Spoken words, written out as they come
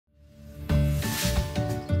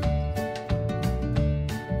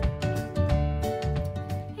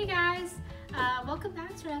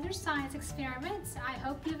another science experiment. I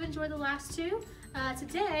hope you've enjoyed the last two.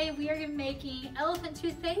 Today we are making elephant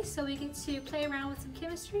toothpaste, so we get to play around with some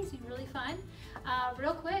chemistry. It's really fun.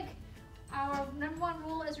 Real quick, our #1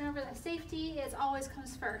 rule is remember that safety is always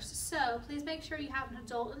comes first. So please make sure you have an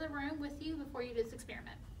adult in the room with you before you do this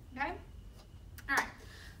experiment, okay? All right,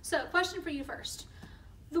 so question for you first.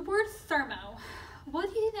 The word thermo, what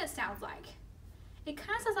do you think that sounds like? It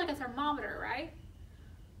kind of sounds like a thermometer, right?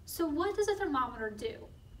 So what does a thermometer do?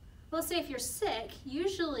 Let's say if you're sick,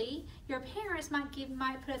 usually your parents might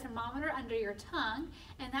put a thermometer under your tongue,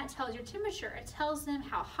 and that tells your temperature. It tells them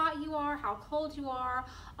how hot you are, how cold you are,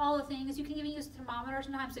 all the things. You can even use a thermometer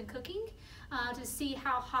sometimes in cooking to see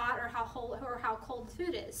how hot or how cold the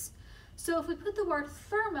food is. So if we put the word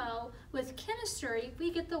thermo with chemistry, we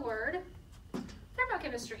get the word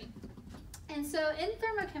thermochemistry. And so in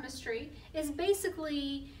thermochemistry is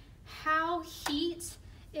basically how heat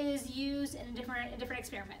is used in different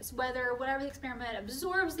experiments, whatever the experiment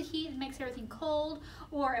absorbs the heat and makes everything cold,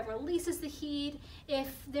 or it releases the heat.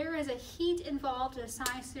 If there is a heat involved in a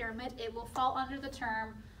science experiment, it will fall under the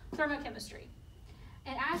term thermochemistry.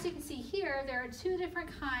 And as you can see here, there are two different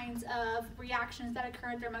kinds of reactions that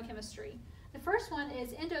occur in thermochemistry. The first one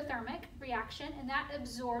is endothermic reaction, and that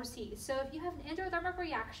absorbs heat. So if you have an endothermic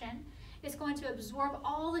reaction, it's going to absorb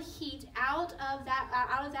all the heat out of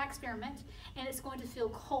that experiment, and it's going to feel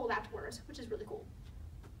cold afterwards, which is really cool.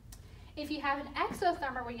 If you have an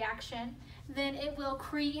exothermic reaction, then it will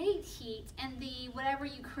create heat, and whatever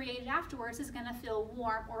you created afterwards is going to feel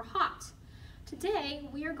warm or hot. Today,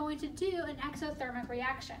 we are going to do an exothermic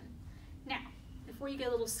reaction. Now, before you get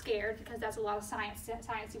a little scared, because that's a lot of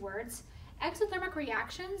sciencey words, exothermic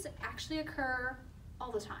reactions actually occur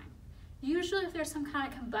all the time. Usually if there's some kind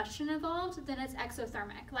of combustion involved, then it's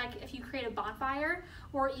exothermic. Like if you create a bonfire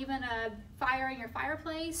or even a fire in your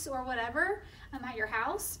fireplace or whatever at your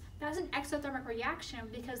house, that's an exothermic reaction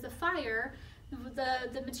because the fire,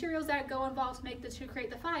 the materials that go involved to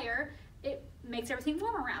create the fire, it makes everything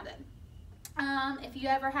warm around it. If you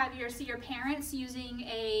ever see your parents using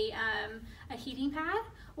a heating pad,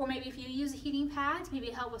 or maybe if you use a heating pad to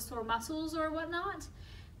maybe help with sore muscles or whatnot,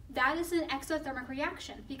 that is an exothermic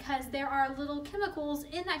reaction because there are little chemicals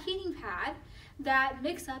in that heating pad that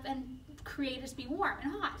mix up and create it to be warm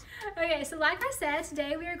and hot. Okay, so like I said,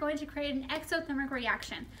 today we are going to create an exothermic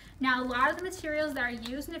reaction. Now, a lot of the materials that are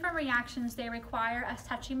used in different reactions, they require us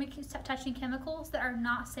touching chemicals that are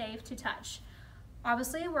not safe to touch.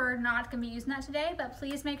 Obviously, we're not going to be using that today, but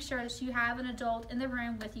please make sure that you have an adult in the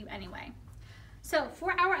room with you anyway. So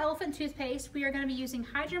for our elephant toothpaste, we are going to be using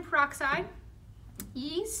hydrogen peroxide,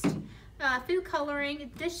 yeast, food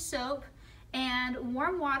coloring, dish soap, and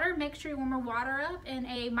warm water. Make sure you warm your water up in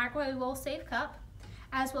a microwavable safe cup,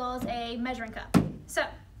 as well as a measuring cup. So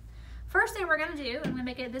first thing we're going to do, I'm going to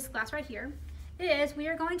make it this glass right here, is we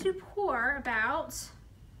are going to pour about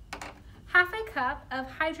half a cup of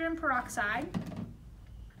hydrogen peroxide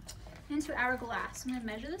into our glass. I'm going to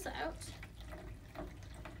measure this out.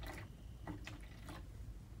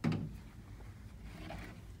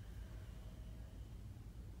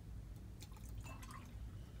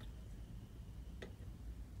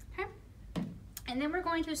 And then we're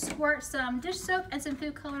going to squirt some dish soap and some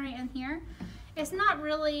food coloring in here. It's not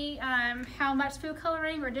really how much food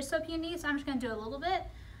coloring or dish soap you need, so I'm just going to do a little bit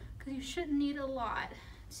because you shouldn't need a lot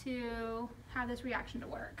to have this reaction to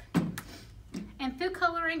work. And food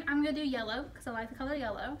coloring, I'm going to do yellow because I like the color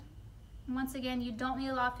yellow. And once again, you don't need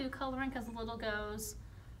a lot of food coloring because a little goes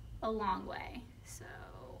a long way. So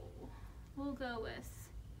we'll go with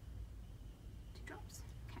 2 drops.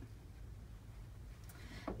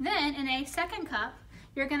 Then in a second cup,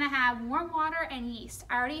 you're going to have warm water and yeast.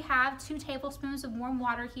 I already have 2 tablespoons of warm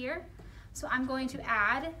water here, so I'm going to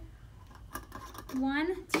add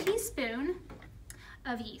 1 teaspoon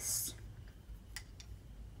of yeast.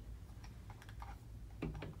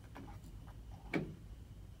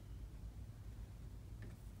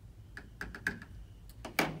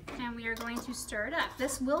 And we are going to stir it up.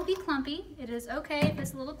 This will be clumpy. It is okay if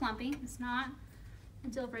it's a little clumpy. It's not a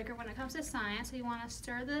deal breaker when it comes to science. So you want to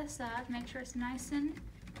stir this up, make sure it's nice and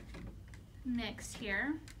mixed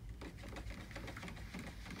here.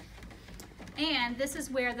 And this is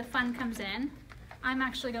where the fun comes in. I'm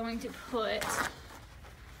actually going to put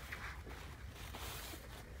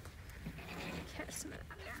some of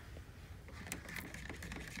that there.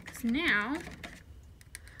 So now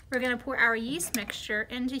we're going to pour our yeast mixture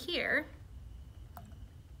into here.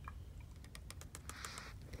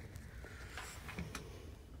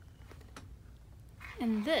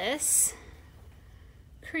 And this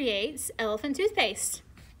creates elephant toothpaste.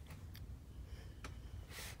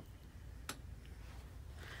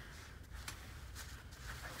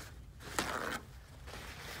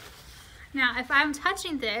 Now, if I'm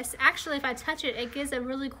touching this, actually if I touch it, it gives a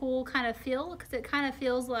really cool kind of feel because it kind of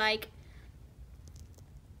feels like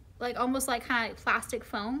almost like kind of plastic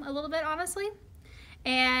foam a little bit, honestly.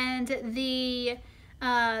 And the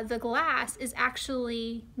glass is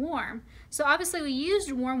actually warm. So obviously we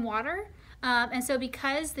used warm water, and so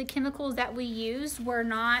because the chemicals that we used were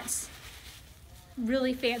not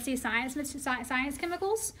really fancy science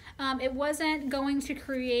chemicals, it wasn't going to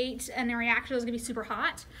create a reaction that was going to be super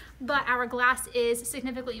hot, but our glass is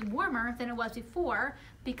significantly warmer than it was before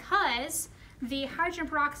because the hydrogen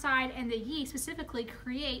peroxide and the yeast specifically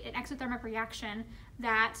create an exothermic reaction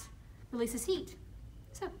that releases heat.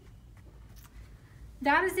 So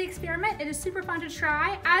that is the experiment. It is super fun to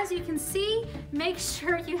try. As you can see, make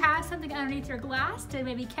sure you have something underneath your glass to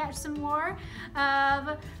maybe catch some more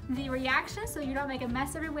of the reaction so you don't make a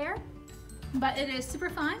mess everywhere. But it is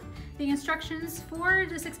super fun. The instructions for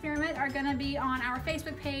this experiment are going to be on our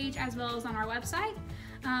Facebook page as well as on our website.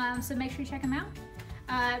 So make sure you check them out.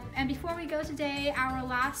 And before we go today, our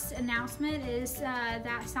last announcement is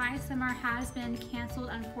that Science Summer has been canceled,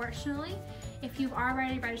 unfortunately. If you've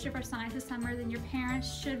already registered for Science this summer, then your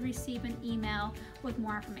parents should receive an email with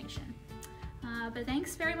more information. But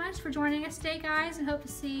thanks very much for joining us today, guys, and hope to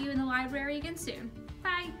see you in the library again soon.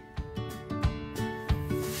 Bye!